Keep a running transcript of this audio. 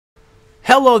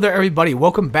Hello there, everybody.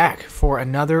 Welcome back for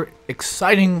another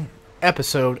exciting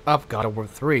episode of God of War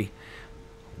 3.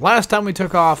 Last time we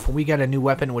took off, we got a new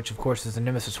weapon, which of course is the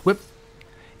Nemesis Whip.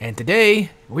 And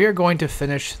today, we are going to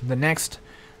finish the next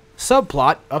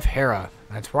subplot of Hera.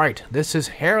 That's right, this is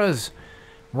Hera's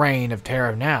reign of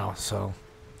terror now, so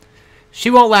she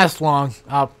won't last long,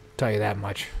 I'll tell you that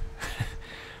much.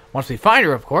 Once we find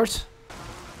her, of course.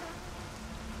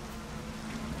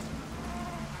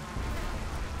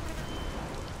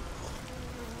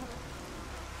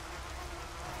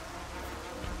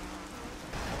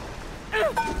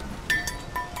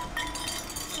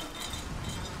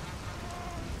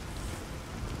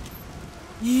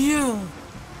 You!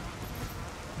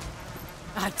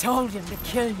 I told him to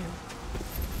kill you.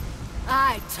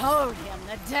 I told him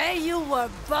the day you were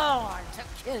born to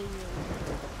kill you.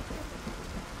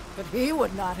 But he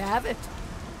would not have it.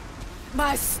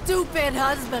 My stupid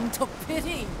husband took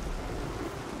pity.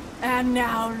 And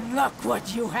now look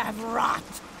what you have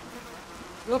wrought.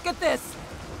 Look at this.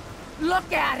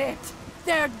 Look at it.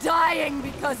 They're dying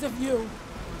because of you.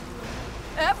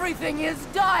 Everything is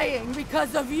dying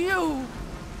because of you.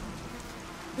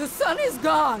 The sun is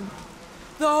gone.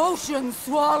 The ocean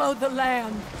swallowed the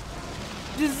land.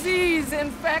 Disease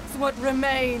infects what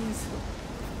remains.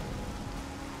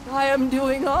 I am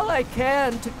doing all I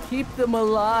can to keep them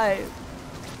alive.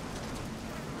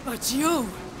 But your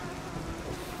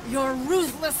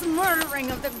ruthless murdering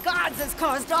of the gods has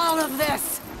caused all of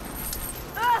this.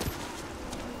 Ah!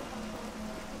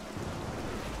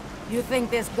 You think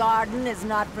this garden is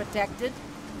not protected?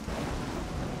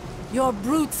 Your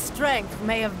brute strength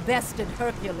may have bested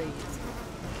Hercules.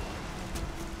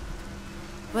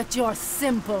 But your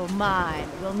simple mind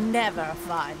will never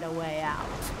find a way out.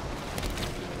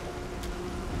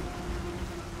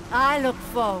 I look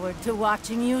forward to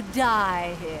watching you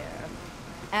die here,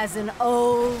 as an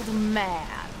old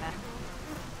man.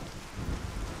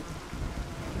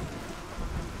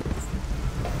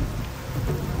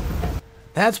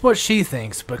 That's what she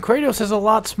thinks, but Kratos is a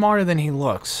lot smarter than he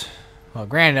looks. Well,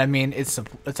 granted, I mean, it's up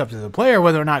to the player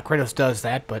whether or not Kratos does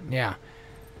that, but yeah.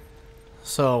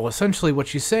 So, essentially what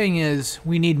she's saying is,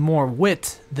 we need more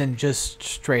wit than just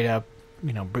straight up,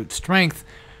 brute strength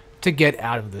to get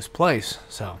out of this place,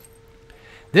 so.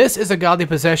 This is a godly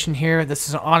possession here. This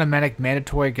is an automatic,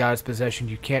 mandatory god's possession.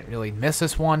 You can't really miss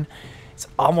this one. It's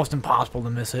almost impossible to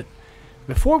miss it.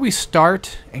 Before we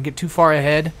start and get too far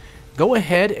ahead, go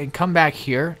ahead and come back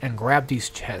here and grab these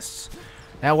chests.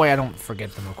 That way I don't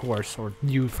forget them, of course, or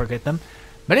you forget them.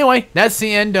 But anyway, that's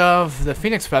the end of the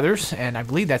Phoenix Feathers, and I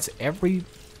believe that's everything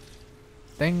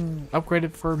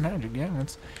upgraded for magic. Yeah,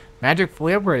 that's magic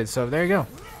fully upgraded, so there you go.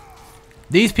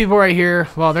 These people right here,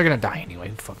 well, they're going to die anyway.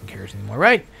 Who fucking cares anymore,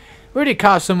 right? We already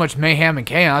caused so much mayhem and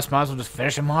chaos, might as well just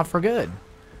finish them off for good.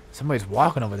 Somebody's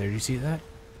walking over there, do you see that?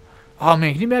 Oh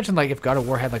man, can you imagine like if God of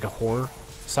War had like a horror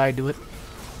side to it?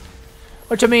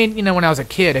 Which, I mean, when I was a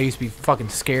kid, I used to be fucking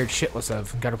scared shitless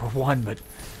of God of War 1, but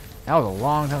that was a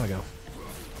long time ago.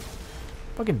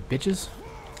 Fucking bitches.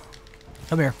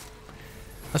 Come here.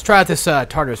 Let's try out this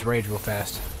Tartarus Rage real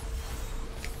fast.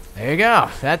 There you go.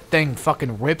 That thing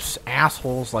fucking rips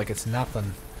assholes like it's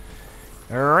nothing.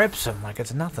 It rips them like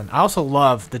it's nothing. I also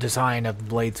love the design of the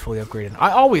blades fully upgraded.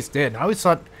 I always did. I always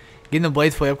thought getting the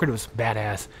blades fully upgraded was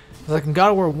badass. Like in God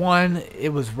of War 1,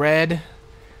 it was red.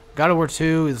 God of War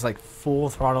 2 is like full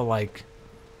throttle, like,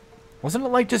 wasn't it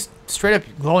like just straight up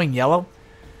glowing yellow?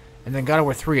 And then God of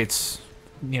War 3, it's,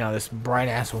 this bright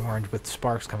ass orange with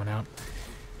sparks coming out.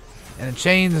 And then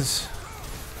Chains,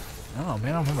 oh man,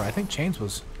 I don't remember. I think Chains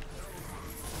was,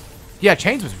 yeah,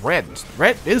 Chains was red.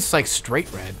 Red is like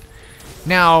straight red.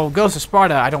 Now, Ghost of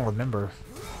Sparta, I don't remember.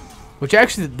 Which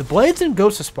actually, the blades in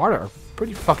Ghost of Sparta are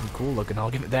pretty fucking cool looking,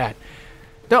 I'll give it that.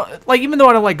 Even though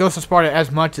I don't like Ghost of Sparta as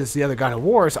much as the other God of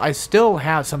Wars, I still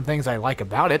have some things I like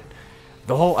about it.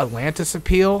 The whole Atlantis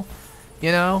appeal,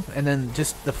 and then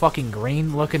just the fucking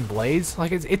green-looking blades.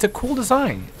 Like, it's a cool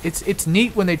design. It's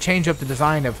neat when they change up the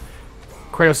design of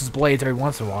Kratos' blades every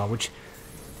once in a while, which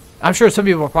I'm sure some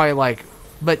people are probably like,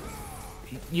 but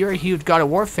you're a huge God of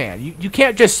War fan. You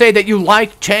can't just say that you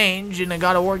like change in a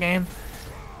God of War game.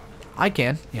 I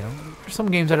can, There's some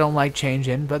games I don't like change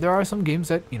in, but there are some games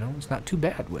that, it's not too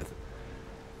bad with.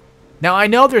 Now, I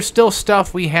know there's still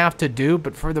stuff we have to do,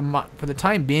 but for the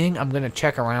time being, I'm going to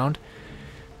check around.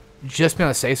 Just be on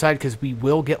the safe side, because we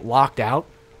will get locked out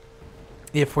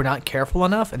if we're not careful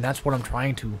enough, and that's what I'm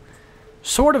trying to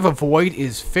sort of avoid,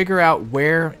 is figure out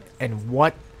where and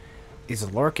what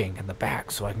is lurking in the back,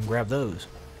 so I can grab those.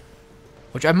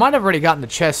 Which I might have already gotten the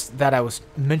chest that I was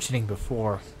mentioning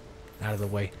before out of the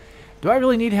way. Do I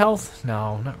really need health?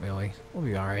 No, not really. We'll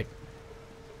be alright.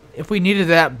 If we needed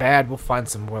that bad, we'll find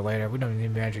some more later. We don't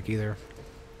need magic either.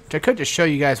 Which I could just show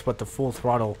you guys what the full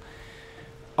throttle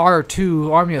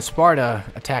R2 Army of Sparta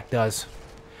attack does.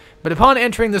 But upon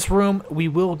entering this room, we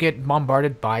will get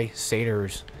bombarded by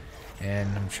satyrs. And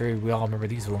I'm sure we all remember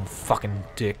these little fucking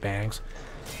dick bags.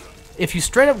 If you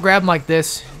straight up grab them like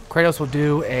this, Kratos will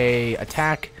do a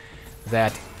attack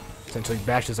that essentially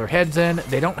bashes their heads in.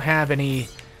 They don't have any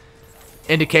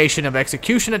indication of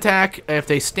execution attack. If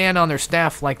they stand on their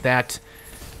staff like that,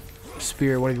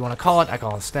 spear, whatever you want to call it, I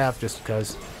call it staff just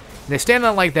because. If they stand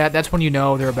on it like that, that's when you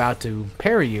know they're about to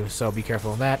parry you, so be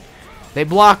careful of that. They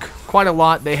block quite a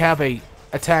lot. They have a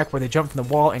attack where they jump from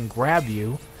the wall and grab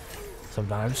you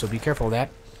sometimes, so be careful of that.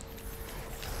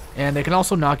 And they can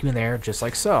also knock you in the air just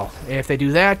like so. If they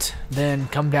do that, then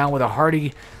come down with a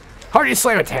hearty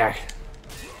slam attack.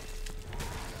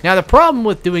 Now the problem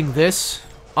with doing this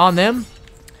on them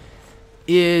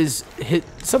is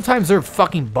sometimes their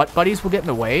fucking butt buddies will get in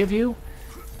the way of you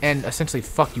and essentially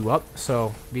fuck you up,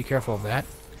 so be careful of that.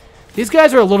 These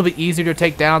guys are a little bit easier to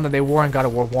take down than they were in God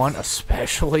of War 1,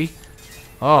 especially.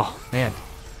 Oh, man.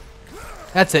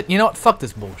 That's it. You know what? Fuck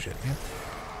this bullshit, man.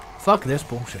 Fuck this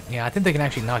bullshit. Yeah, I think they can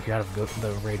actually knock you out of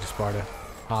the Rage of Sparta.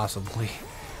 Possibly.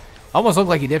 Almost looked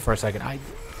like he did for a second.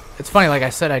 It's funny, like I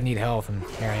said, I need health, and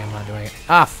here I am not doing it.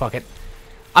 Ah, fuck it.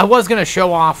 I was going to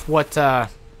show off what the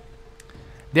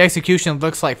execution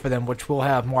looks like for them, which we'll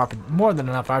have more than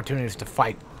enough opportunities to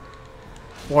fight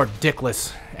more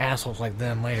dickless assholes like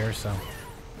them later, so.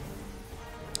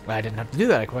 But I didn't have to do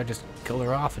that. I could just killed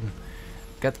her off and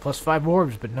got the +5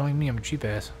 orbs, but knowing me, I'm a cheap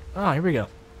ass. Oh, here we go.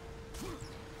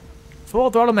 Full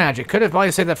throttle magic. Could have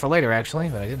probably saved that for later, actually,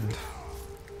 but I didn't.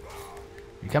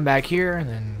 You come back here and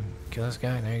then kill this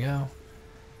guy. There you go.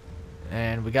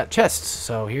 And we got chests,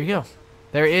 so here you go.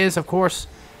 There is, of course,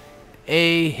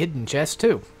 a hidden chest,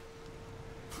 too.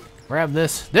 Grab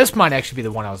this. This might actually be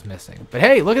the one I was missing. But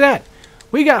hey, look at that.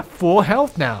 We got full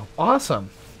health now. Awesome.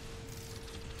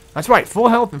 That's right, full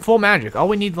health and full magic. All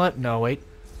we need left... No, wait.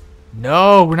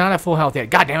 No, we're not at full health yet.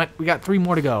 God damn it. We got 3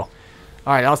 more to go.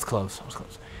 Alright, that was close. That was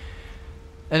close.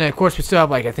 And then, of course, we still have,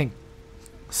 like, I think,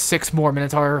 6 more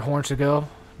Minotaur horns to go.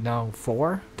 No,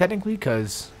 4, technically,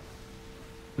 because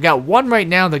we got 1 right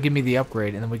now that give me the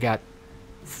upgrade, and then we got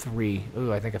 3.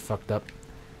 Ooh, I think I fucked up.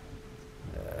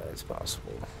 It's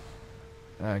possible.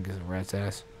 I guess a rat's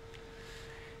ass.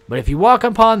 But if you walk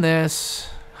upon this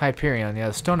Hyperion, yeah,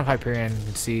 the Stone of Hyperion, you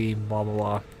can see blah blah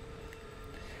blah.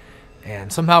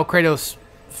 And somehow Kratos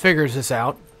figures this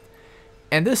out.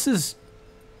 And this is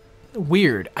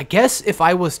weird. I guess if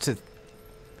I was to...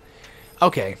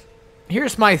 Okay,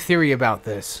 here's my theory about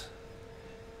this.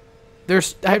 I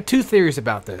have 2 theories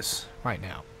about this right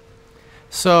now.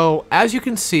 So, as you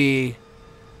can see,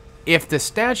 if the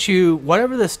statue,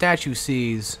 whatever the statue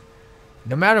sees,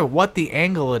 no matter what the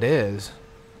angle it is,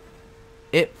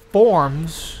 it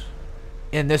forms,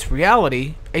 in this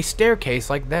reality, a staircase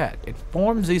like that. It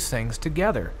forms these things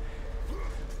together.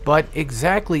 But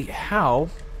exactly how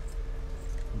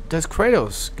does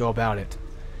Kratos go about it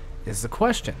is the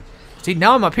question. See,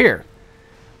 now I'm up here,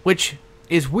 which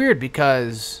is weird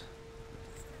because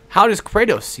how does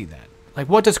Kratos see that? Like,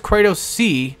 what does Kratos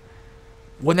see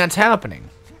when that's happening?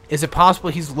 Is it possible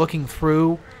he's looking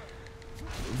through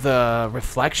the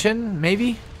reflection,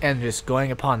 maybe, and just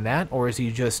going upon that? Or is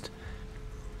he just...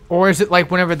 Or is it like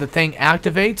whenever the thing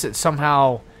activates, it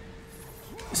somehow,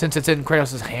 since it's in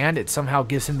Kratos' hand, it somehow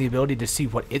gives him the ability to see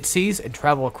what it sees and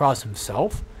travel across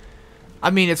himself? I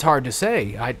mean, it's hard to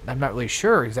say. I'm not really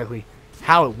sure exactly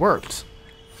how it works.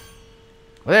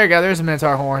 Well, there you go. There's a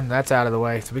Minotaur horn. That's out of the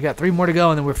way. So we got 3 more to go,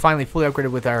 and then we're finally fully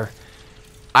upgraded with our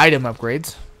item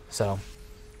upgrades. So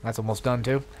that's almost done,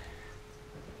 too.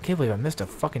 Can't believe I missed a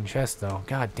fucking chest, though.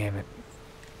 God damn it.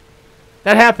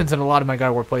 That happens in a lot of my God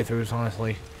of War playthroughs,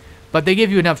 honestly. But they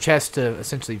give you enough chests to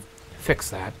essentially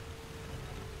fix that.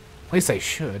 At least they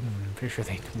should. I'm pretty sure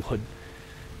they would.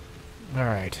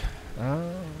 Alright.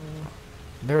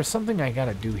 There's something I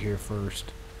gotta do here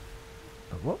first.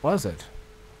 What was it?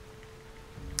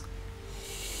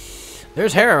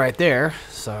 There's Hera right there,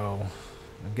 so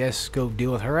I guess go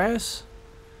deal with her ass?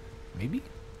 Maybe?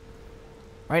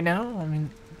 Right now? I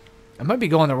mean, I might be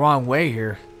going the wrong way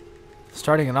here.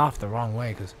 Starting it off the wrong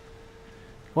way, because...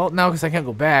 Well, no, because I can't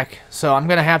go back. So I'm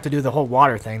going to have to do the whole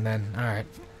water thing then. Alright.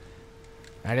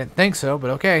 I didn't think so,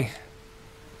 but okay.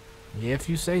 If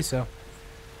you say so.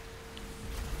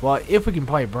 Well, if we can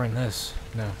probably burn this.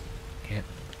 No, can't.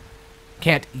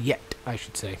 Can't yet, I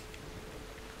should say.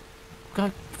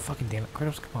 God fucking damn it,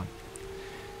 Kratos, come on.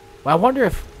 Well, I wonder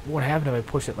if what happened if I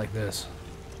push it like this.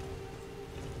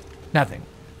 Nothing.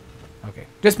 Okay,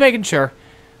 just making sure.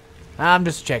 I'm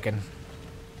just checking.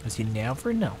 Because you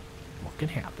never know what can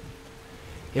happen.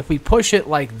 If we push it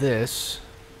like this...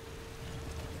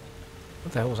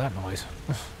 What the hell was that noise?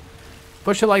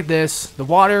 Push it like this. The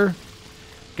water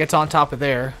gets on top of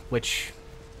there, which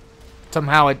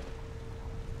somehow it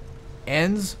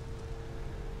ends,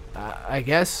 I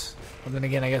guess. But then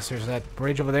again, I guess there's that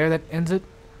bridge over there that ends it.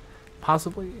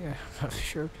 Possibly. Yeah, I'm not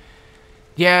sure.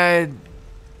 Yeah.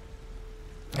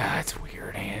 It's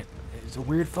weird, ain't it? It's a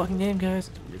weird fucking game, guys.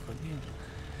 It's a weird fucking game.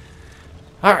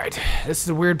 Alright. This is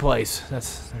a weird place.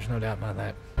 There's no doubt about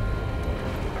that.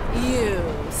 You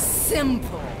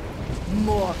simple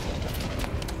mortal.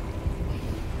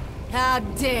 How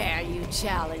dare you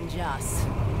challenge us?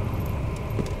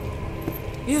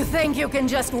 You think you can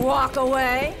just walk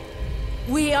away?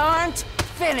 We aren't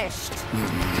finished.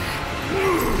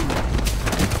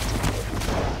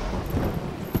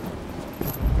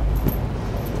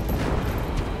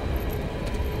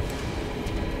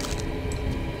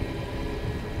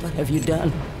 What have you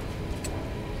done?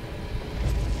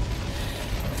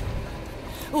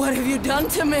 What have you done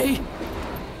to me?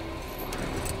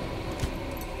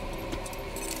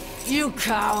 You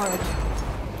coward!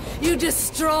 You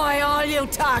destroy all you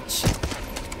touch!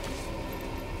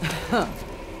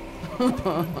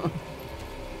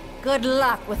 Good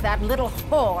luck with that little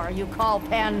whore you call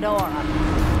Pandora.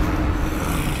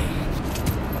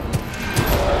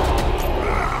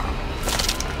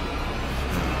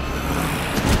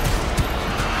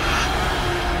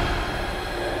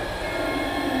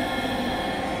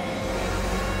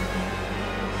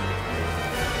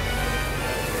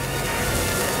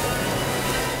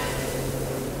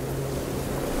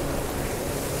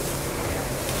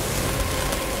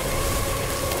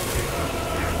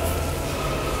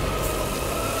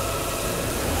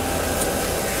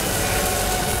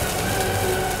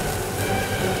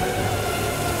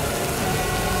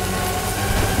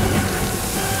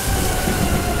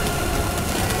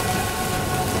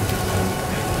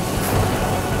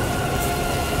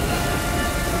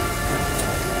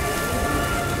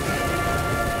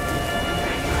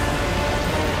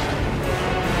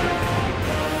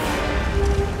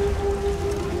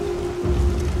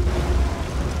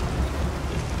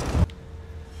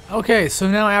 Okay, so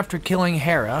now after killing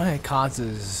Hera, it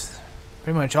causes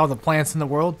pretty much all the plants in the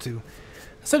world to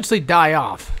essentially die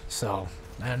off. So,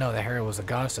 I don't know, that Hera was a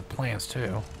goddess of plants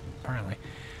too, apparently.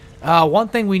 One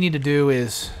thing we need to do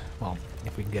is, well,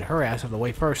 if we can get her ass out of the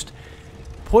way first,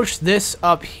 push this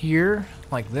up here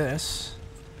like this,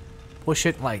 push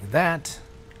it like that,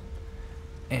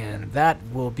 and that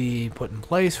will be put in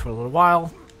place for a little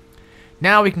while.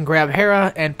 Now we can grab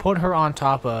Hera and put her on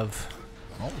top of...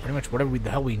 well, pretty much whatever the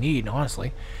hell we need,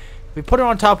 honestly. If we put her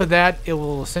on top of that, it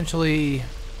will essentially...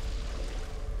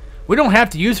 we don't have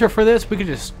to use her for this. We could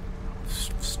just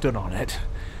stood on it,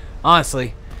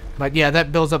 honestly. But yeah,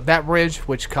 that builds up that bridge,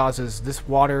 which causes this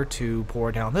water to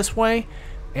pour down this way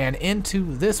and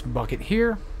into this bucket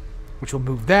here, which will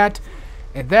move that.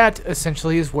 And that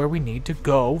essentially is where we need to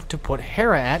go to put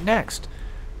Hera at next.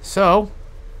 So,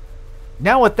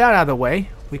 now with that out of the way,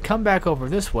 we come back over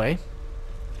this way.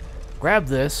 Grab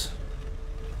this,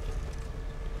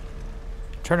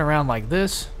 turn around like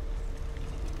this,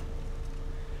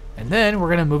 and then we're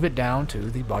going to move it down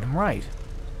to the bottom right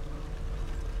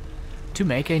to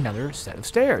make another set of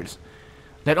stairs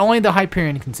that only the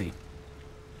Hyperion can see.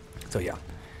 So yeah.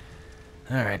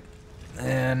 Alright.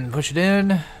 And push it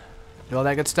in, do all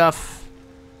that good stuff.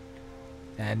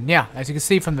 And yeah, as you can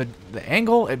see from the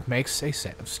angle, it makes a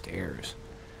set of stairs.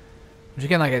 Which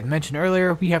again, like I mentioned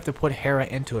earlier, we have to put Hera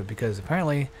into it because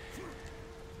apparently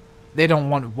they don't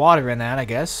want water in that, I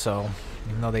guess. So,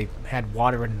 even though they had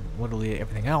water in literally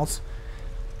everything else.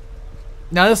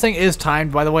 Now, this thing is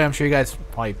timed, by the way. I'm sure you guys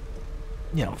probably,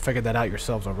 figured that out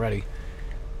yourselves already.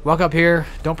 Walk up here.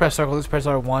 Don't press circle. Just press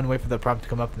R1. Wait for the prompt to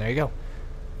come up, and there you go.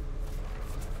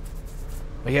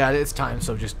 But yeah, it's timed,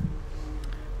 so just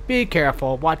be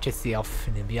careful. Watch yourself,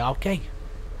 and it'll be okay.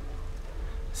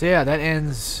 So yeah, that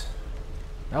ends...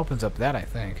 that opens up that, I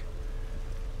think.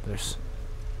 There's...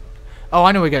 oh,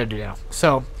 I know what we gotta do now.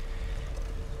 So,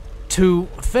 to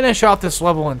finish off this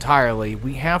level entirely,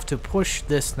 we have to push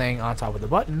this thing on top of the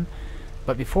button.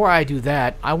 But before I do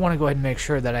that, I want to go ahead and make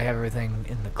sure that I have everything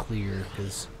in the clear,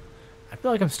 because I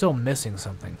feel like I'm still missing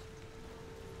something.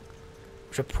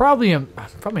 Which I probably am...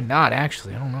 probably not,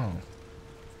 actually. I don't know.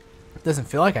 It doesn't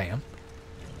feel like I am.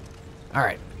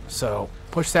 Alright, so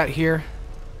push that here.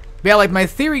 But yeah, like, my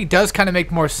theory does kind of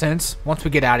make more sense once we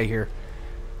get out of here.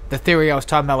 The theory I was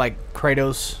talking about, like,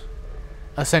 Kratos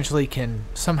essentially can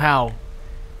somehow,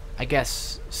 I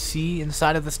guess, see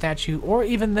inside of the statue. Or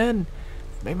even then,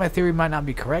 maybe my theory might not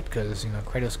be correct, because, you know,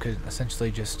 Kratos could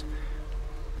essentially just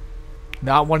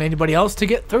not want anybody else to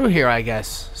get through here, I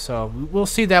guess. So we'll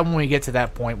see that when we get to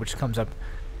that point, which comes up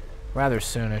rather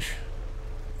soonish.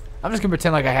 I'm just going to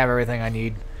pretend like I have everything I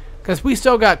need, because we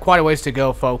still got quite a ways to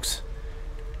go, folks.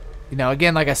 You know,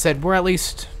 again, like I said, we're at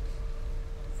least...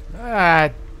 yeah,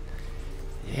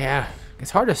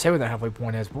 it's hard to say what the halfway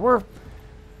point is, but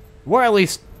we're at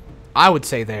least, I would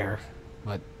say, there.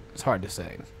 But it's hard to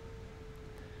say.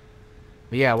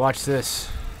 But yeah, watch this.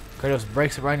 Kratos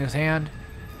breaks it right in his hand.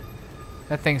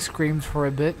 That thing screams for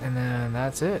a bit, and then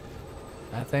that's it.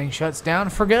 That thing shuts down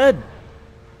for good.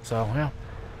 So, yeah.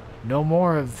 No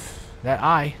more of that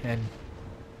eye, and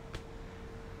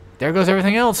there goes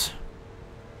everything else.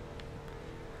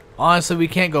 Honestly, we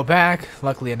can't go back,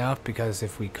 luckily enough, because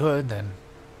if we could, then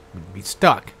we'd be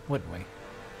stuck, wouldn't we?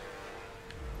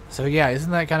 So, yeah,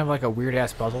 isn't that kind of like a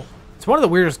weird-ass puzzle? It's one of the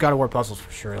weirdest God of War puzzles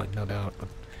for sure, like, no doubt. But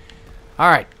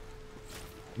alright.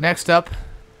 Next up,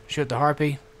 shoot the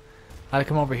harpy. How to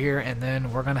come over here, and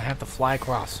then we're going to have to fly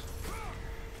across.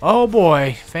 Oh,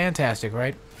 boy. Fantastic,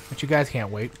 right? But you guys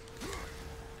can't wait.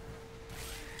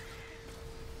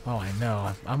 Oh, I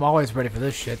know. I'm always ready for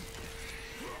this shit.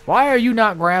 Why are you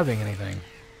not grabbing anything?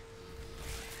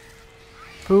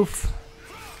 Poof.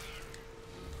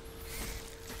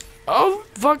 Oh,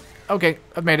 fuck. Okay,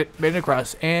 I've made it. Made it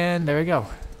across. And there we go.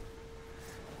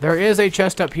 There is a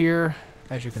chest up here,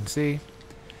 as you can see.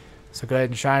 So go ahead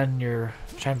and shine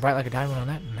bright like a diamond on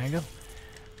that. And there you go.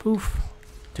 Poof.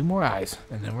 2 more eyes.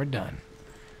 And then we're done.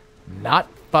 Not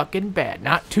fucking bad.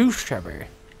 Not too shabby.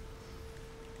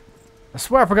 I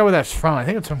swear I forgot where that's from. I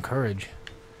think it's from Courage.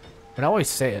 But I always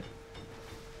say it.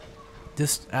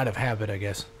 Just out of habit, I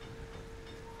guess.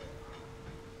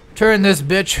 Turn this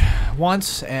bitch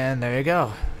once, and there you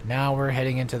go. Now we're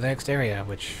heading into the next area,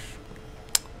 which...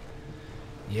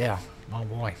 yeah. Oh,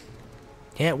 boy.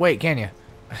 Can't wait, can you?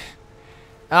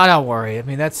 Oh, don't worry. I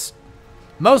mean, that's...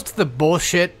 most of the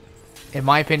bullshit, in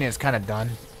my opinion, is kind of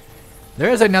done. There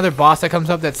is another boss that comes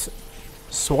up that's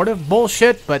sort of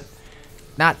bullshit, but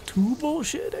not too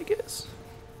bullshit, I guess.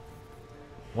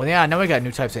 Well, yeah, now we got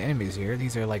new types of enemies here.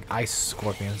 These are like ice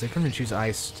scorpions. They can choose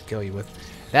ice to kill you with.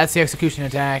 That's the execution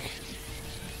attack.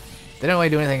 They don't really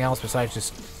do anything else besides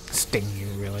just sting you,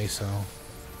 really, so...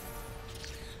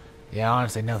 yeah,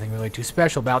 honestly, nothing really too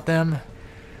special about them.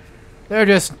 They're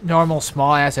just normal,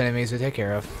 small-ass enemies to take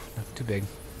care of. Nothing too big.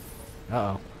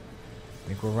 Uh-oh. I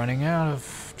think we're running out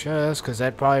of chests, because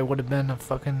that probably would have been a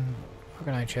fucking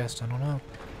Arcanine chest. I don't know.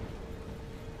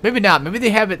 Maybe not. Maybe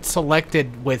they have it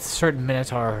selected with certain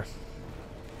Minotaur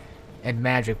and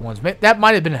magic ones. That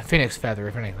might have been a Phoenix Feather,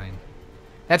 if anything.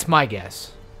 That's my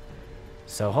guess.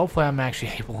 So hopefully I'm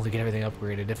actually able to get everything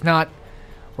upgraded. If not,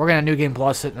 we're going to New Game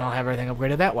Plus it, and I'll have everything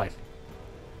upgraded that way.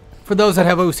 For those that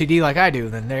have OCD like I do,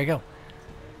 then there you go.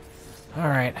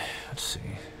 Alright, let's see.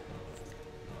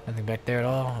 Nothing back there at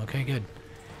all? Okay, good.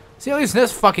 See, at least in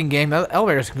this fucking game, the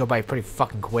elevators can go by pretty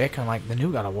fucking quick, unlike the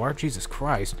new God of War. Jesus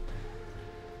Christ.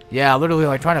 Yeah, literally,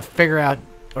 like, trying to figure out,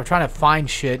 or trying to find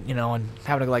shit, you know, and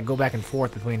having to, like, go back and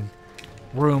forth between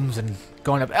rooms and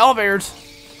going up elevators.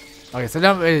 Okay, so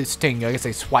now it sting you. I guess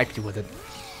they swiped you with it.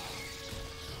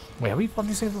 Wait, have we fought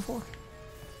these things before?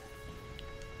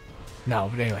 No,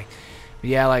 but anyway. But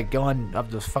yeah, like, going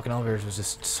up those fucking elevators was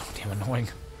just so damn annoying.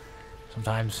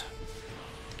 Sometimes.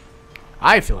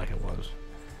 I feel like it was.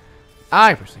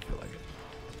 I personally feel like it.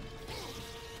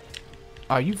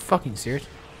 Are you fucking serious?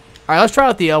 Alright, let's try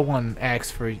out the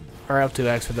L1X for, or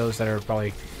L2X for those that are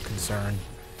probably concerned.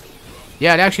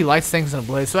 Yeah, it actually lights things in a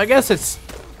blaze, so I guess it's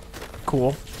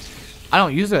cool. I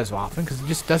don't use it as often because it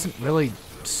just doesn't really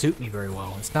suit me very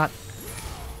well. It's not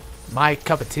my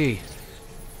cup of tea.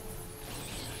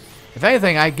 If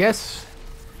anything, I guess,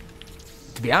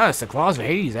 to be honest, the Claws of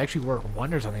Hades actually work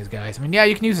wonders on these guys. I mean, yeah,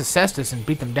 you can use a Cestus and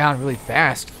beat them down really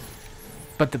fast,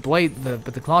 but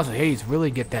the Claws of Hades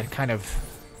really get that kind of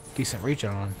decent reach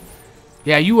on them.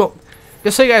 Yeah, you will.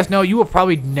 Just so you guys know, you will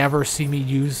probably never see me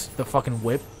use the fucking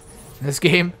whip in this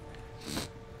game.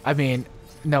 I mean,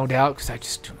 no doubt, because I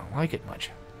just don't like it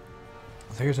much.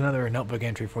 So here's another notebook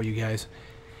entry for you guys.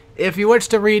 If you wish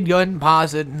to read, go ahead and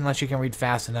pause it, unless you can read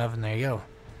fast enough, and there you go.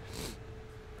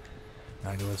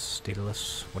 Daedalus,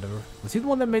 Daedalus, whatever. Was he the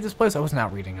one that made this place? I was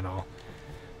not reading at all.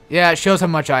 Yeah, it shows how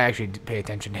much I actually pay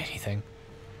attention to anything.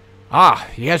 Ah,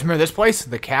 you guys remember this place?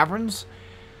 The Caverns?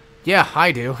 Yeah,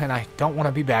 I do, and I don't want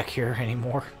to be back here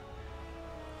anymore.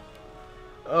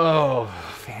 Oh,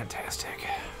 fantastic.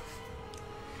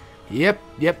 Yep.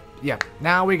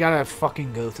 Now we gotta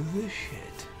fucking go through this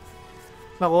shit.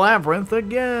 The labyrinth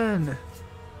again.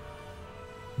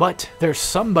 But there's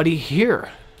somebody here.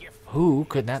 Who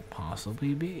could that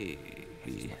possibly be?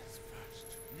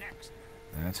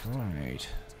 That's right.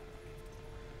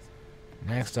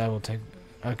 Next I will take...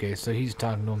 Okay, so he's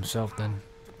talking to himself then.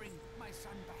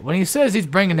 When he says he's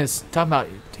bringing his... the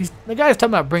guy's talking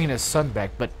about bringing his son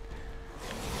back, but...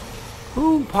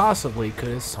 Who possibly could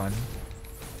his son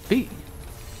be?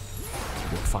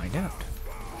 We'll find out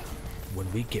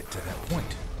when we get to that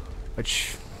point.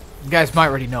 Which, you guys might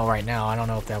already know right now. I don't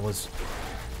know if that was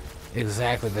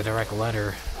exactly the direct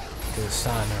letter to his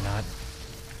son or not.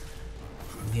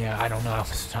 Yeah, I don't know.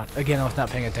 Again, I was not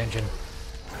paying attention.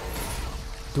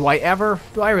 Do I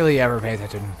really ever pay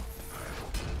attention?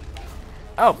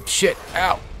 Oh, shit.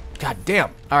 Ow. God damn.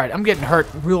 Alright, I'm getting hurt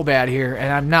real bad here,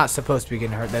 and I'm not supposed to be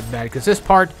getting hurt that bad, because this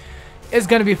part is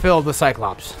going to be filled with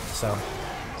Cyclops. So,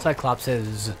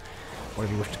 Cyclopses,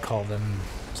 whatever you wish to call them,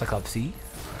 Cyclopsy.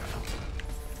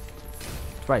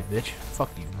 That's right, bitch. Fuck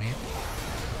you, man.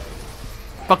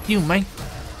 Fuck you, man.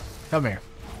 Come here.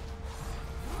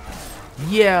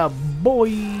 Yeah, boy.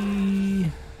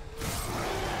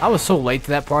 I was so late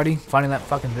to that party, finding that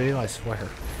fucking video, I swear.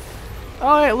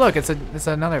 Oh, hey, look, it's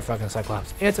another fucking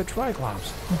Cyclops. It's a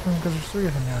Triclops. Because there's 3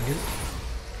 of them now, get it?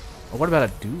 Or what about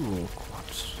a dual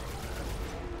Clops?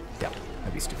 Doubt.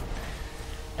 That'd be stupid.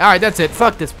 Alright, that's it.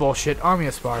 Fuck this bullshit. Army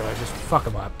of Sparta. Just fuck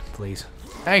them up, please.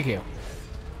 Thank you.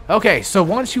 Okay, so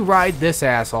once you ride this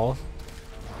asshole,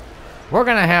 we're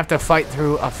gonna have to fight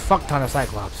through a fuck ton of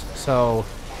Cyclops. So,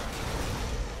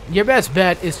 your best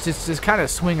bet is just kind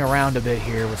of swing around a bit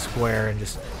here with Square and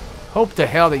just hope to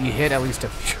hell that you hit at least a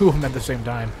few of them at the same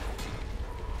time.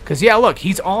 Because, yeah, look,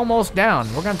 he's almost down.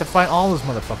 We're going to have to fight all those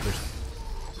motherfuckers.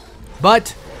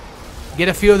 But, get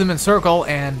a few of them in circle,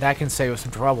 and that can save us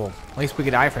some trouble. At least we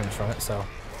get iframes from it, so.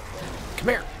 Come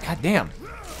here. God damn.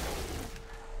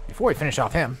 Before we finish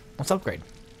off him, let's upgrade.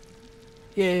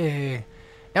 Yay.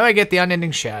 Now I get the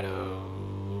Unending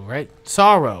Shadow, right?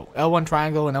 Sorrow. L1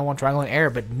 triangle and L1 triangle in air,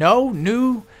 but no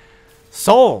new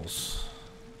souls.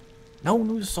 No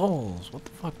new souls. What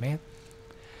the fuck, man?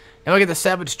 Now we get the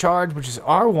Savage Charge, which is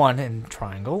R1 in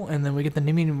triangle, and then we get the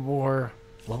Nemean War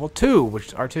level 2, which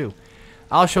is R2.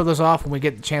 I'll show those off when we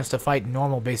get the chance to fight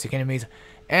normal basic enemies.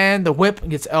 And the Whip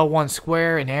gets L1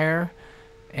 square in air,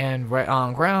 and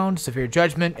on ground, Severe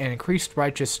Judgment, and Increased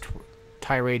Righteous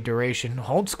Tirade Duration,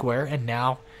 hold square, and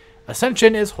now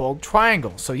Ascension is hold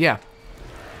triangle. So yeah,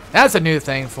 that's a new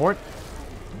thing for it.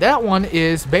 That one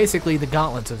is basically the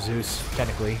Gauntlets of Zeus,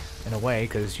 technically, in a way,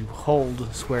 because you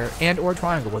hold square and or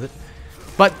triangle with it.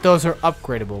 But those are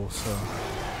upgradable, so...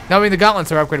 Now, I mean, the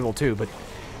Gauntlets are upgradable too, but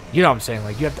you know what I'm saying,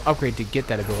 like, you have to upgrade to get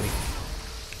that ability.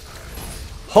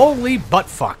 Holy butt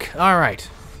fuck. Alright.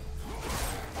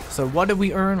 So what did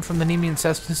we earn from the Nemean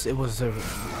Cestus? It was a...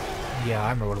 Yeah, I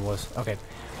remember what it was. Okay.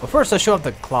 Well, first let's show up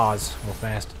the claws real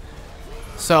fast.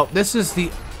 So, this is the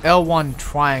L1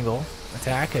 triangle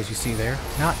attack, as you see there.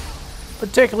 Not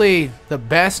particularly the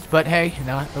best, but hey,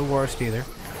 not the worst either.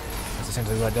 That's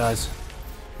essentially what it does.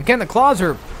 Again, the claws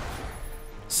are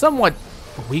somewhat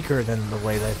weaker than the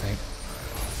way they think.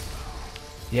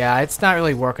 Yeah, it's not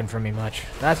really working for me much.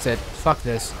 That's it. Fuck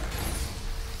this.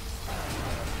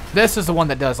 This is the one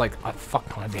that does like a fuck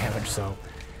ton of damage, so...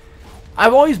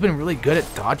 I've always been really good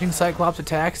at dodging Cyclops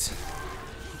attacks.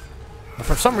 But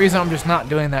for some reason, I'm just not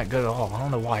doing that good at all. I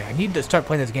don't know why. I need to start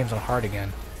playing these games on hard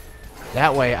again.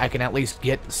 That way, I can at least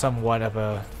get somewhat of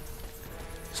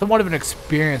an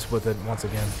experience with it once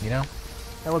again, you know?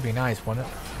 That would be nice, wouldn't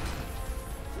it?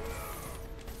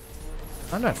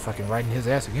 I'm not fucking riding his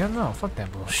ass again. No, fuck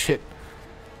that bullshit.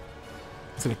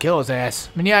 It's gonna kill his ass.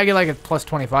 I mean, yeah, I get like a plus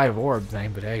 25 orb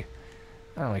thing, but hey,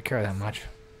 I don't really care that much.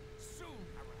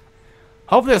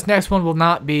 Hopefully this next one will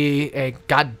not be a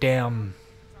goddamn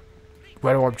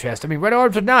red orb chest. I mean, red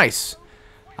orbs are nice.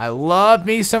 I love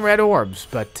me some red orbs,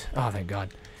 but... Oh, thank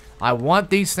God. I want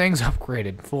these things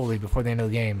upgraded fully before the end of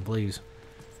the game, please.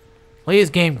 Please,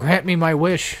 game, grant me my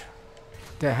wish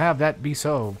to have that be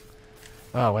so.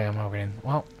 Oh, wait, I'm upgrading.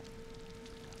 Well,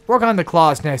 work on the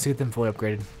claws next to get them fully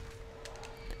upgraded.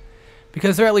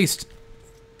 Because they're at least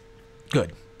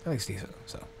good. At least decent,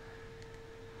 so.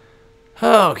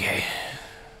 Okay.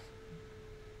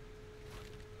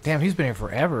 Damn, he's been here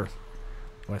forever.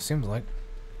 What it seems like.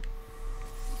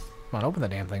 Come on, open the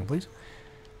damn thing, please.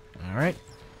 Alright.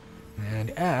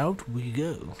 And out we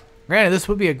go. Granted, this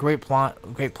would be a great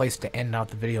place to end out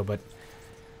the video, but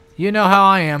you know how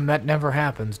I am. That never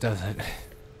happens, does it?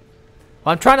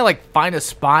 Well, I'm trying to, like, find a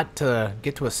spot to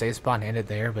get to a safe spot and end it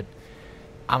there, but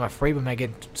I'm afraid we might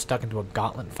get stuck into a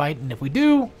gauntlet fight, and if we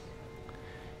do...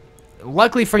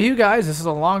 Luckily for you guys, this is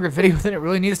a longer video than it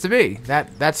really needs to be.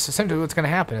 That's essentially what's going to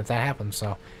happen if that happens.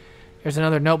 So, here's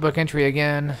another notebook entry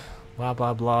again. Blah,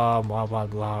 blah, blah, blah, blah,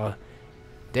 blah.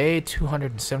 Day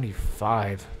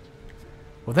 275.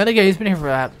 Well, then again, he's been here for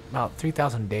about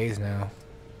 3,000 days now.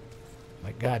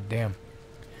 Like, goddamn.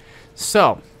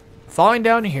 So, falling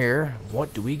down here,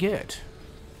 what do we get?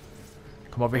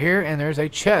 Come over here, and there's a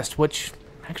chest, which,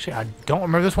 actually, I don't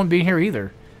remember this one being here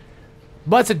either.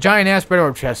 But it's a giant-ass red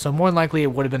orb chest, so more than likely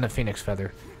it would have been the phoenix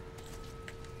feather.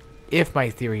 If my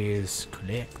theory is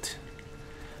correct.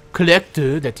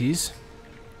 Collected, that is.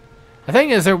 The thing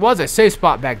is, there was a safe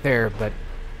spot back there, but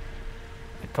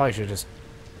I probably should just,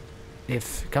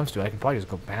 if it comes to it, I can probably just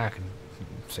go back and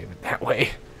save it that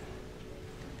way.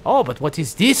 Oh, but what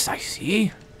is this I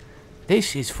see?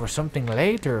 This is for something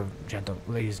later,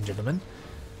 ladies and gentlemen.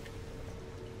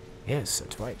 Yes,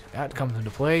 that's right. That comes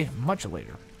into play much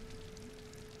later.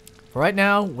 For right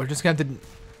now, we're just going to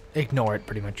ignore it,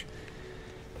 pretty much.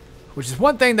 Which is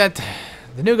one thing that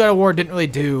the new God of War didn't really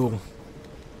do.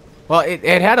 Well, it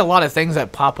had a lot of things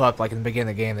that pop up, like in the beginning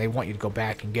of the game. They want you to go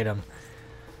back and get them.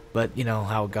 But, you know,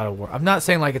 how God of War... I'm not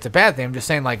saying, like, it's a bad thing. I'm just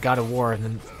saying, like, God of War and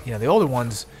then, you know, the older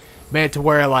ones made it to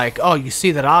where, like, oh, you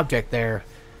see that object there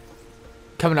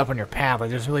coming up on your path. Like,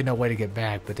 there's really no way to get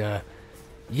back. But,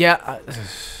 yeah...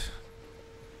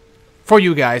 for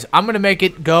you guys, I'm going to make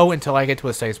it go until I get to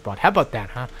a safe spot. How about that,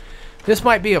 huh? This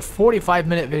might be a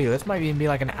 45-minute video. This might even be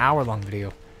like an hour-long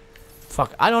video.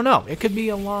 Fuck, I don't know. It could be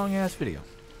a long-ass video.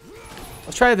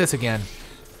 Let's try this again.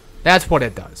 That's what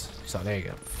it does. So, there you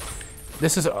go.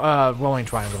 This is a rolling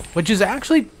triangle, which is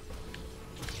actually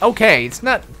okay. It's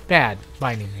not bad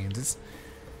by any means.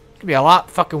 It could be a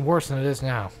lot fucking worse than it is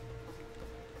now.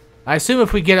 I assume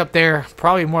if we get up there,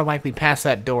 probably more likely past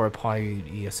that door, it'll probably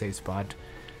be a safe spot.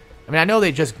 I mean, I know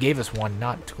they just gave us one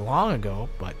not too long ago,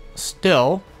 but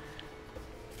still,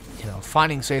 you know,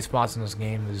 finding safe spots in this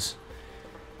game is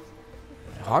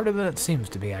harder than it seems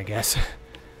to be, I guess.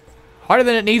 Harder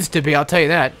than it needs to be, I'll tell you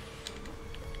that.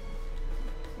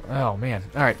 Oh, man.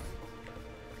 Alright.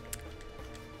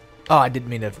 Oh, I didn't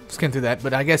mean to skim through that,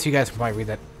 but I guess you guys can probably read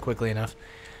that quickly enough.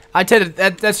 I tend to,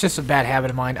 that's just a bad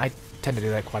habit of mine. I tend to do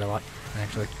that quite a lot,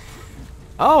 actually.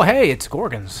 Oh, hey, it's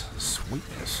Gorgons.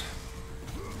 Sweetness.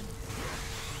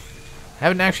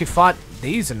 Haven't actually fought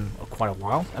these in quite a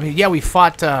while. I mean, yeah, we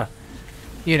fought,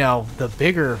 you know, the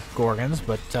bigger Gorgons,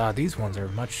 but these ones are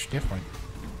much different.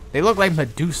 They look like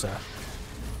Medusa.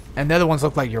 And the other ones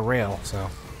look like Uriel, so...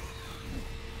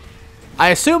 I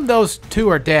assume those two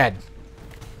are dead.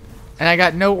 And I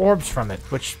got no orbs from it,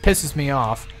 which pisses me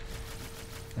off.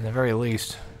 In the very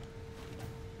least.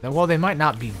 Well, they might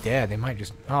not be dead. They might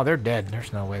just... Oh, they're dead.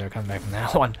 There's no way they're coming back from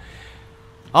that one.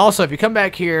 Also, if you come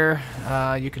back here,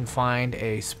 you can find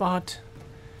a spot.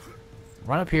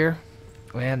 Run up here.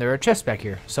 And there are chests back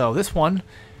here. So this one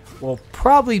will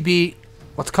probably be...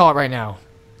 Let's call it right now.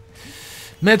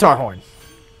 Minotaur Horn.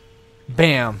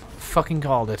 Bam. Fucking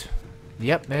called it.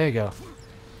 Yep, there you go.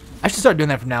 I should start doing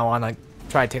that from now on. Like,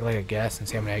 try to take like a guess and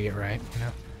see how many I get right. You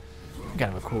know,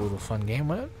 kind of a cool little fun game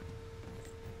with it.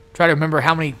 Try to remember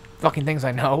how many fucking things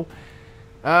I know.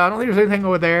 I don't think there's anything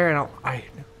over there, and I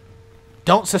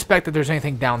don't suspect that there's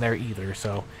anything down there either.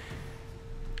 So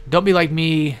don't be like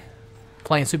me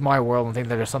playing Super Mario World and think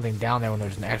that there's something down there when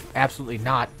there's absolutely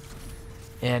not,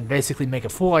 and basically make a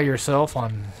fool of yourself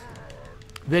on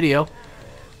video,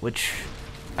 which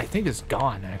I think is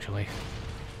gone actually.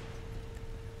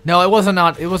 No, it wasn't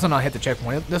on hit the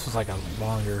checkpoint. This was like a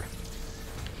longer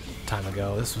time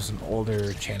ago. This was an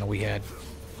older channel we had.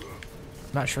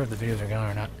 I'm not sure if the videos are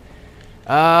gone or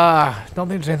not. Don't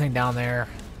think there's anything down there.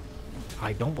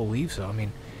 I don't believe so. I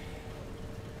mean,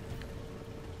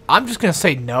 I'm just gonna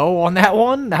say no on that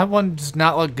one. That one does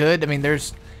not look good. I mean,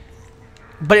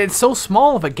 but it's so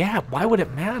small of a gap. Why would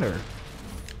it matter?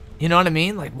 You know what I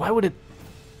mean? Like, why would it?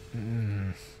 I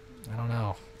don't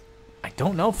know. I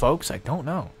don't know, folks. I don't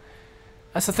know.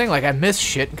 That's the thing. Like, I miss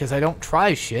shit because I don't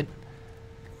try shit.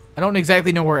 I don't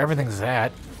exactly know where everything's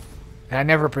at. And I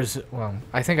never well,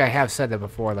 I think I have said that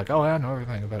before. Like, oh, I know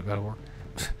everything about God of War.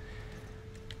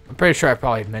 I'm pretty sure I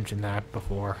probably mentioned that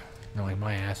before. Knowing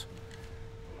my ass.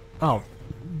 Oh,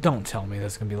 don't tell me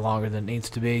that's going to be longer than it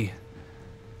needs to be.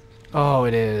 Oh,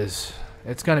 it is.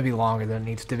 It's going to be longer than it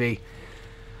needs to be.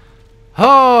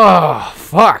 Oh,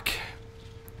 fuck.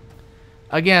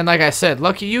 Again, like I said,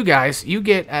 lucky you guys, you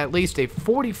get at least a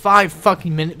 45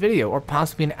 fucking minute video, or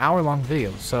possibly an hour-long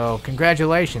video. So,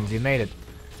 congratulations, you made it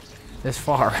this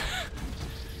far.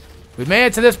 We made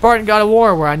it to this part in God of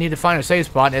War where I need to find a save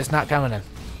spot, and it's not coming in.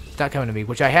 It's not coming to me,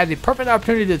 which I had the perfect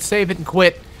opportunity to save it and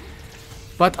quit.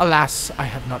 But, alas, I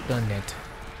have not done it.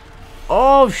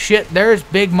 Oh, shit, there's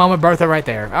Big Mama Bertha right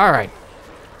there. Alright.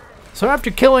 So, after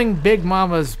killing Big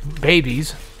Mama's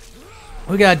babies...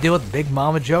 we gotta deal with Big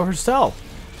Mama Joe herself.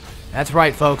 That's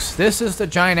right, folks. This is the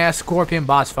giant-ass scorpion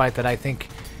boss fight that I think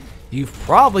you've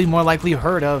probably more likely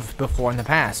heard of before in the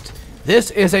past.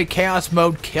 This is a Chaos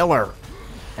Mode killer.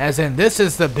 As in, this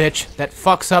is the bitch that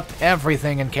fucks up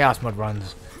everything in Chaos Mode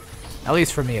runs. At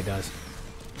least for me it does.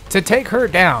 To take her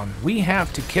down, we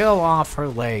have to kill off her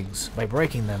legs by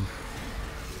breaking them.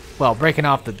 Well, breaking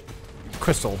off the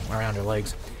crystal around her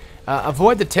legs.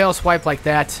 Avoid the tail swipe like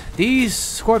that. These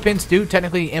scorpions do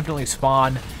technically infinitely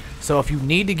spawn, so if you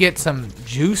need to get some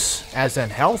juice, as in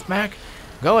health back,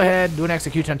 go ahead, do an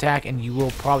execution attack, and you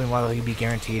will probably more likely be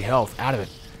guaranteed health out of it.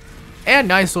 And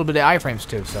nice little bit of iframes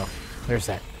too, so there's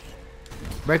that.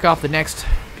 Break off the next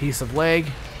piece of leg.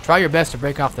 Try your best to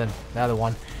break off the other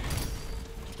one.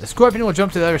 The scorpion will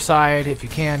jump to the other side if you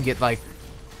can get like...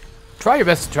 Try your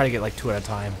best to try to get like 2 at a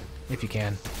time, if you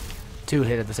can. 2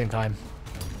 hit at the same time.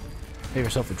 Save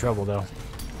yourself the trouble though.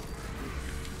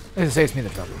 It saves me the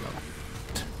trouble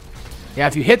though. Yeah,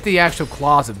 if you hit the actual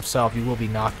claws themselves, you will be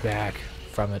knocked back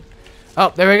from it.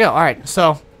 Oh, there we go. Alright,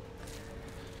 so...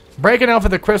 Breaking off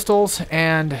of the crystals,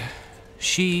 and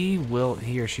he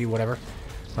or she, whatever.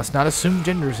 Let's not assume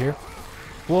genders here.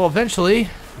 Will eventually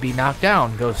be knocked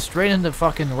down. Go straight into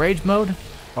fucking rage mode,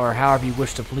 or however you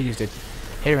wish to please it.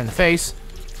 Hit her in the face.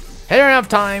 Hit her enough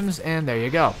times, and there you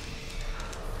go.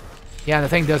 Yeah, the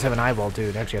thing does have an eyeball, too.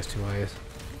 It actually has 2 eyes.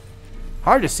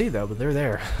 Hard to see, though, but they're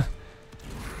there.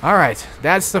 Alright,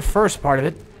 that's the first part of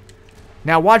it.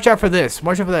 Now, watch out for this.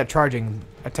 Watch out for that charging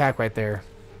attack right there.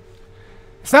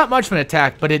 It's not much of an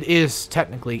attack, but it is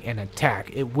technically an attack.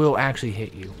 It will actually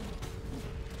hit you.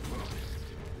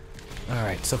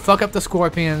 Alright, so fuck up the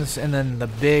scorpions, and then the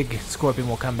big scorpion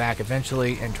will come back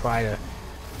eventually and try to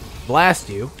blast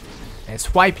you and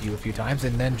swipe you a few times,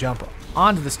 and then jump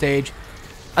onto the stage.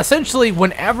 Essentially,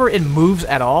 whenever it moves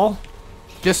at all,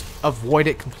 just avoid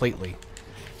it completely.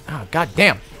 Oh, god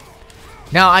damn.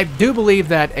 Now, I do believe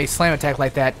that a slam attack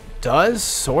like that does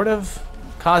sort of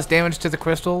cause damage to the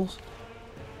crystals.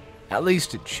 At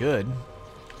least it should.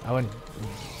 I wouldn't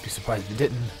be surprised if it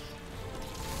didn't.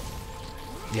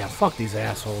 Yeah, fuck these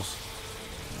assholes.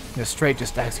 Just straight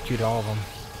just execute all of them.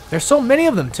 There's so many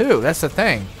of them, too. That's the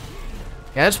thing.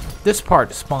 Yeah, this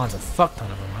part spawns a fuck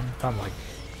ton of them.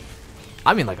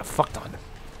 I mean like a fuck ton.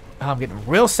 Oh, I'm getting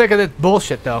real sick of this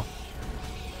bullshit, though.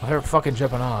 Her fucking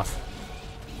jumping off.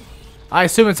 I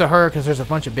assume it's a her because there's a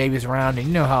bunch of babies around, and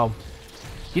you know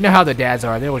how the dads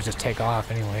are. They always just take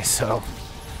off anyway, so...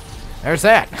 There's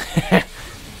that.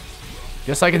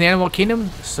 Just like in the animal kingdom,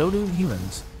 so do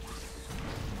humans.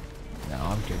 No,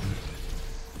 I'm kidding.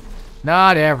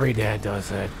 Not every dad does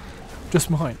that.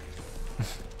 Just mine.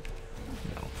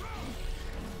 No.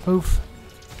 Poof.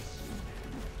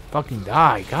 Fucking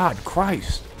die. God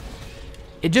Christ.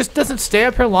 It just doesn't stay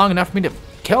up here long enough for me to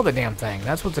kill the damn thing.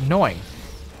 That's what's annoying.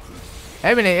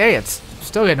 I mean, hey, it's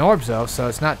still getting orbs though, so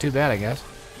it's not too bad, I guess.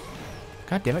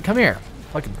 God damn it, come here.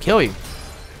 I can kill you.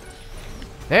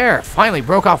 There, finally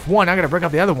broke off one. I gotta break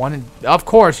off the other one, and of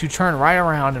course you turn right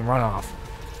around and run off.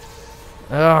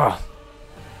 Ugh.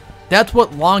 That's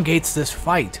what elongates this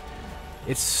fight.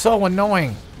 It's so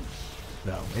annoying.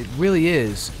 Though, it really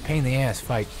is a pain in the ass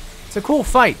fight. It's a cool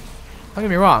fight. Don't get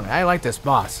me wrong, I like this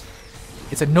boss.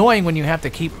 It's annoying when you have to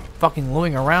keep fucking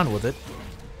luring around with it.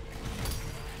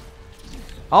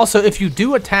 Also, if you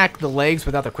do attack the legs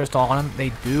without the crystal on them,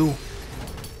 they do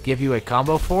give you a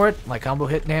combo for it, like combo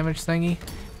hit damage thingy.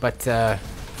 But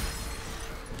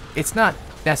it's not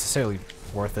necessarily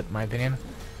worth it, in my opinion.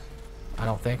 I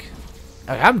don't think.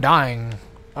 I'm dying.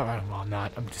 Oh, well, I'm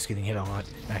not. I'm just getting hit a lot,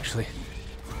 actually.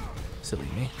 Silly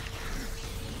me.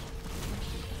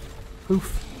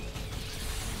 Oof.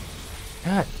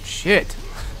 God, shit.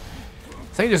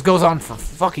 This thing just goes on for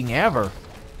fucking ever.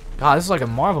 God, this is like a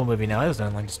Marvel movie now, isn't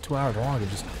it? Like, just 2 hours long.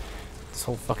 Just this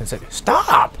whole fucking set.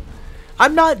 Stop!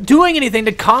 I'm not doing anything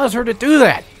to cause her to do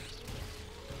that.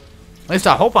 At least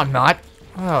I hope I'm not.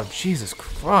 Oh, Jesus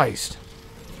Christ.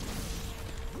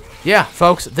 Yeah,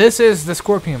 folks, this is the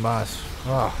Scorpion boss.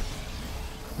 Oh,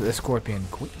 the Scorpion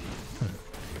Queen.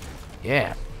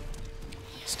 Yeah.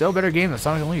 Still a better game than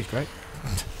Sonic Unleashed, right?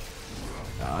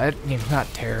 That game's not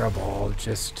terrible,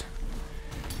 just...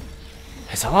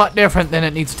 It's a lot different than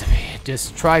it needs to be. It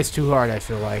just tries too hard, I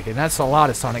feel like. And that's a lot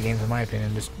of Sonic games, in my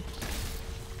opinion. Just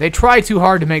they try too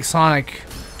hard to make Sonic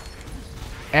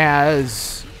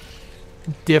as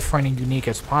different and unique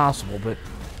as possible, but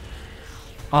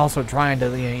also trying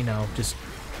to, you know, just...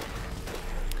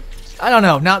 I don't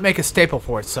know, not make a staple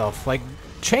for itself. Like,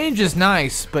 change is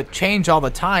nice, but change all the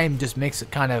time just makes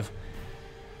it kind of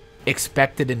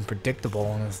expected and predictable,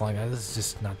 and it's like, this is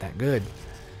just not that good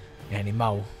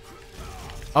anymore.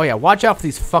 Oh yeah, watch out for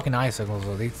these fucking icicles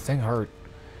though. These things hurt.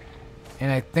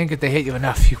 And I think if they hit you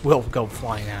enough, you will go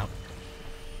flying out.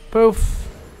 Poof.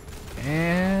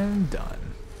 And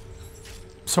done.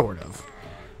 Sort of.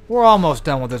 We're almost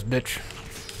done with this bitch.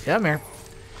 Come here.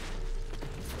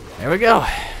 There we go.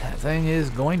 That thing is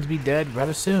going to be dead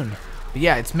rather soon. But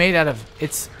yeah, it's made out of...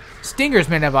 Stinger's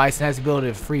made out of ice and has the ability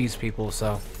to freeze people,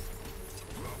 so...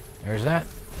 There's that.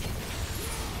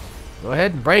 Go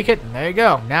ahead and break it, and there you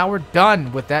go. Now we're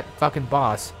done with that fucking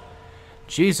boss.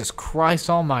 Jesus Christ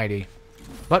almighty.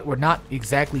 But we're not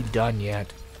exactly done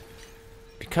yet.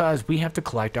 Because we have to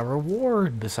collect our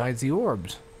reward besides the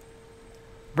orbs.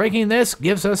 Breaking this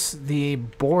gives us the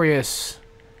Boreas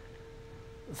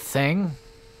thing.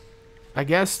 I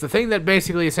guess. The thing that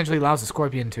basically essentially allows the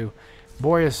Scorpion to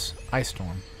Boreas Ice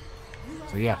Storm.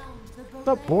 So yeah. I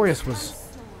thought Boreas was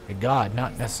a god,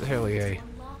 not necessarily a,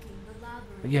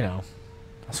 you know,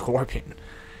 a scorpion.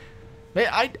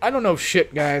 I don't know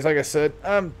shit, guys. Like I said,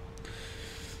 I'm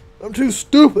too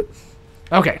stupid.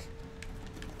 Okay.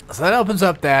 So that opens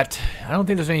up that. I don't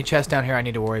think there's any chests down here I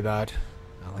need to worry about.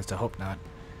 At least I hope not.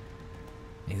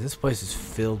 This place is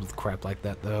filled with crap like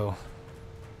that, though.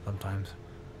 Sometimes.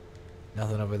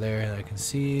 Nothing over there that I can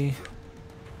see.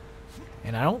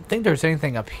 And I don't think there's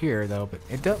anything up here, though, but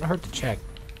it doesn't hurt to check.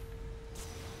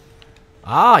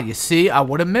 Ah, you see, I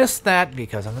would have missed that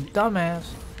because I'm a dumbass.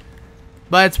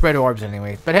 But it's red orbs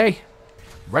anyway. But hey,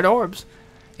 red orbs.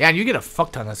 Yeah, and you get a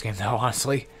fuck ton in this game, though,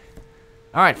 honestly.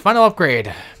 Alright, final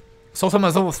upgrade. Soul Summon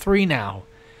is level 3 now.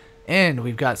 And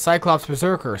we've got Cyclops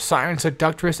Berserker, Siren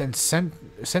Seductress, and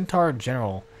Centaur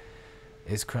General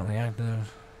is currently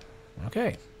active.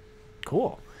 Okay,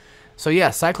 cool. So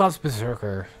yeah, Cyclops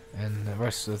Berserker, and the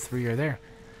rest of the 3 are there.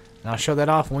 And I'll show that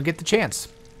off when we get the chance.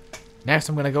 Next,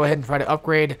 I'm going to go ahead and try to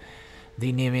upgrade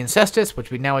the Nemean Cestus,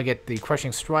 which we get the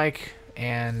Crushing Strike,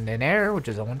 and an Air, which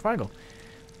is a 1 triangle.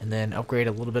 And then upgrade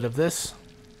a little bit of this.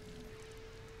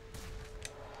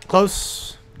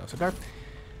 Close. No cigar.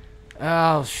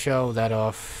 I'll show that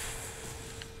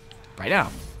off right now.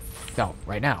 No,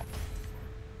 right now.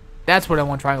 That's what a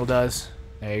 1 triangle does.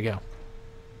 There you go.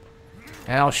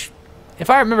 And I'll,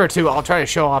 if I remember to, I'll try to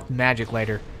show off magic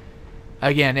later.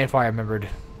 Again, if I remembered.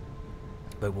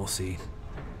 But we'll see.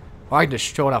 Or I can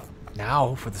just show it off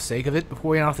now for the sake of it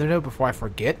before we get off the note, before I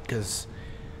forget, because,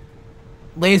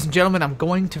 ladies and gentlemen, I'm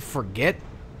going to forget.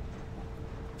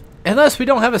 Unless we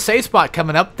don't have a save spot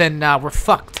coming up, then we're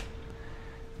fucked.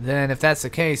 Then if that's the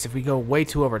case, if we go way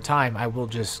too over time, I will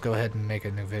just go ahead and make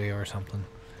a new video or something.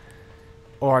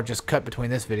 Or just cut between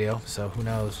this video, so who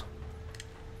knows.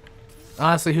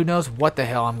 Honestly, who knows what the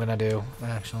hell I'm going to do,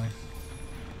 actually.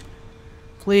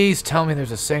 Please tell me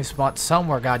there's a save spot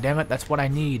somewhere, goddammit. That's what I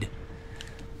need.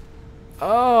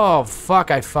 Oh,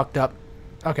 fuck, I fucked up.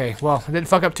 Okay, well, I didn't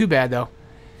fuck up too bad, though.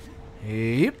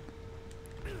 Yep.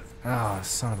 Oh,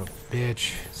 son of a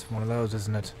bitch. It's one of those,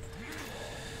 isn't it?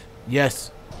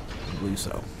 Yes, I believe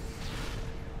so.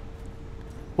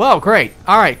 Well, great.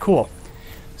 Alright, cool.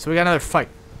 So we got another fight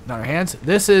on our hands.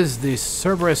 This is the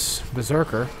Cerberus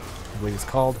Berserker, I believe it's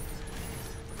called.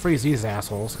 Freeze these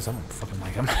assholes, because I don't fucking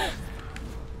like them.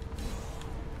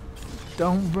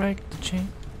 Don't break the chain.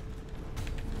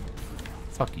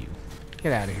 Fuck you.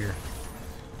 Get out of here.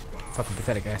 Fucking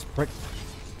pathetic ass prick.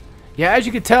 Yeah, as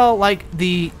you can tell, like,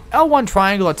 the L1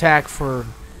 triangle attack for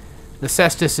the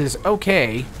Cestus is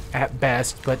okay at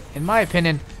best, but in my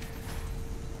opinion,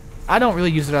 I don't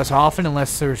really use it as often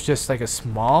unless there's just like a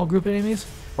small group of enemies,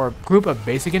 or a group of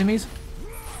basic enemies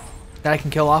that I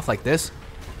can kill off like this.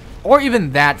 Or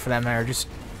even that, for that matter, just,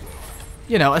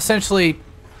 you know, essentially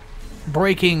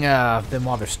breaking them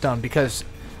while they're stunned, because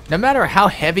no matter how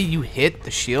heavy you hit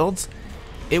the shields,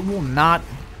 it will not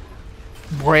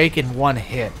break in one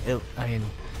hit. I mean,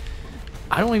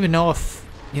 I don't even know if,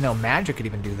 you know, magic could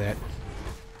even do that.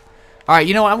 Alright,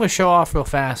 you know what? I'm going to show off real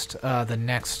fast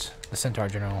the Centaur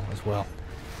General as well.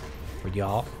 For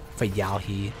y'all. For y'all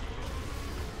here.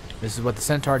 This is what the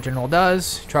Centaur General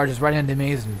does. Charges right into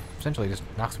enemies and essentially just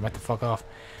knocks them right the fuck off.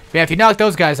 But yeah, if you knock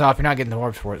those guys off, you're not getting the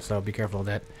orbs for it, so be careful of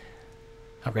that.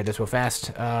 Upgrade this real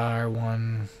fast.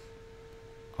 R1.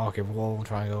 Okay, roll,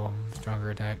 triangle, stronger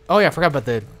attack. Oh yeah, I forgot about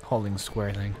the holding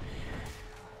square thing.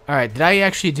 Alright, did I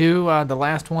actually do the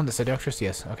last one, the Seductress?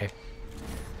 Yes, okay.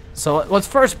 So let's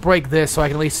first break this so I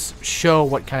can at least show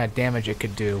what kind of damage it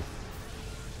could do.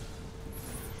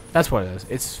 That's what it is.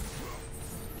 It's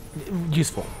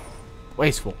useful.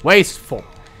 Wasteful. Wasteful.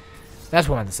 That's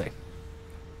what I meant to say.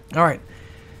 Alright.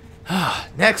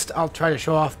 Next, I'll try to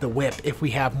show off the whip if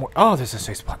we have more. Oh, there's a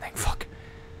safe spot thing. Fuck.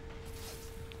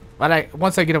 But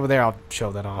once I get over there, I'll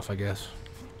show that off, I guess.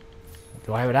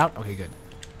 Do I have it out? Okay, good.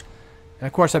 And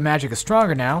of course, our magic is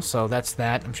stronger now, so that's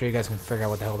that. I'm sure you guys can figure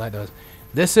out what the hell that does.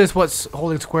 This is what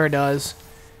holding square does,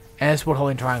 and it's what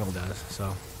holding triangle does.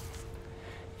 So,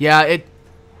 yeah, it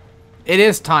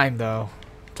is time though.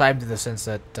 Time to the sense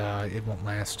that it won't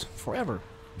last forever.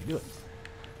 You do it.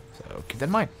 So keep that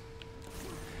in mind.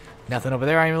 Nothing over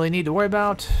there I really need to worry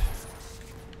about.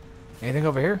 Anything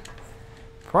over here?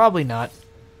 Probably not.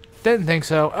 Didn't think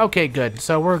so. Okay, good.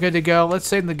 So we're good to go. Let's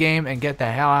save the game and get the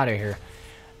hell out of here.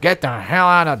 Get the hell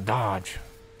out of Dodge.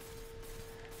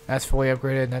 That's fully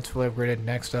upgraded. That's fully upgraded.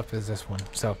 Next up is this one.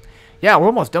 So, yeah, we're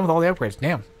almost done with all the upgrades.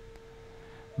 Damn.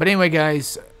 But anyway,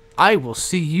 guys, I will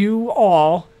see you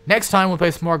all next time. We'll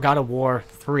play some more God of War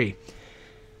 3.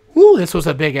 Woo, this was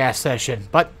a big-ass session,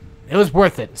 but it was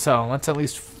worth it. So, that's at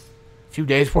least a few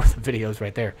days worth of videos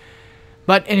right there.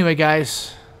 But anyway,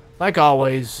 guys, like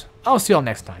always, I'll see y'all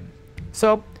next time.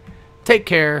 So, take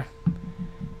care,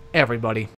 everybody.